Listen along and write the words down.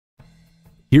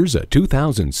Here's a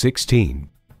 2016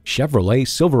 Chevrolet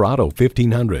Silverado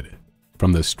 1500.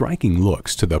 From the striking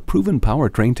looks to the proven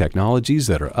powertrain technologies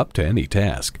that are up to any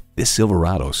task, this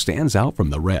Silverado stands out from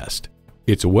the rest.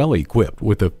 It's well equipped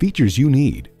with the features you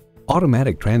need: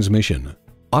 automatic transmission,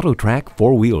 auto-track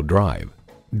 4-wheel drive,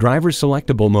 driver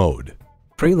selectable mode,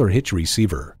 trailer hitch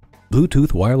receiver,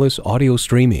 Bluetooth wireless audio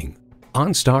streaming,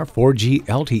 OnStar 4G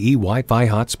LTE Wi-Fi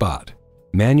hotspot,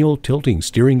 manual tilting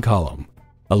steering column,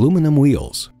 aluminum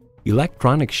wheels,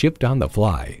 electronic shift on the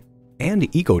fly, and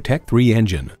Ecotec 3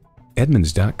 engine.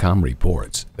 Edmunds.com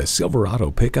reports the Silverado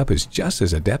pickup is just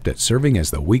as adept at serving as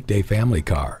the weekday family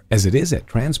car as it is at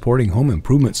transporting home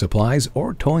improvement supplies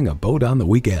or towing a boat on the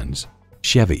weekends.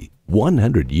 Chevy,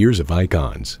 100 years of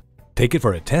icons. Take it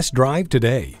for a test drive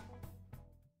today.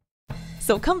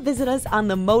 So come visit us on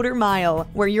the Motor Mile,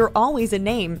 where you're always a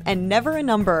name and never a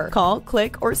number. Call,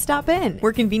 click, or stop in.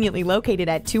 We're conveniently located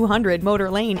at 200 Motor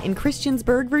Lane in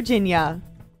Christiansburg, Virginia.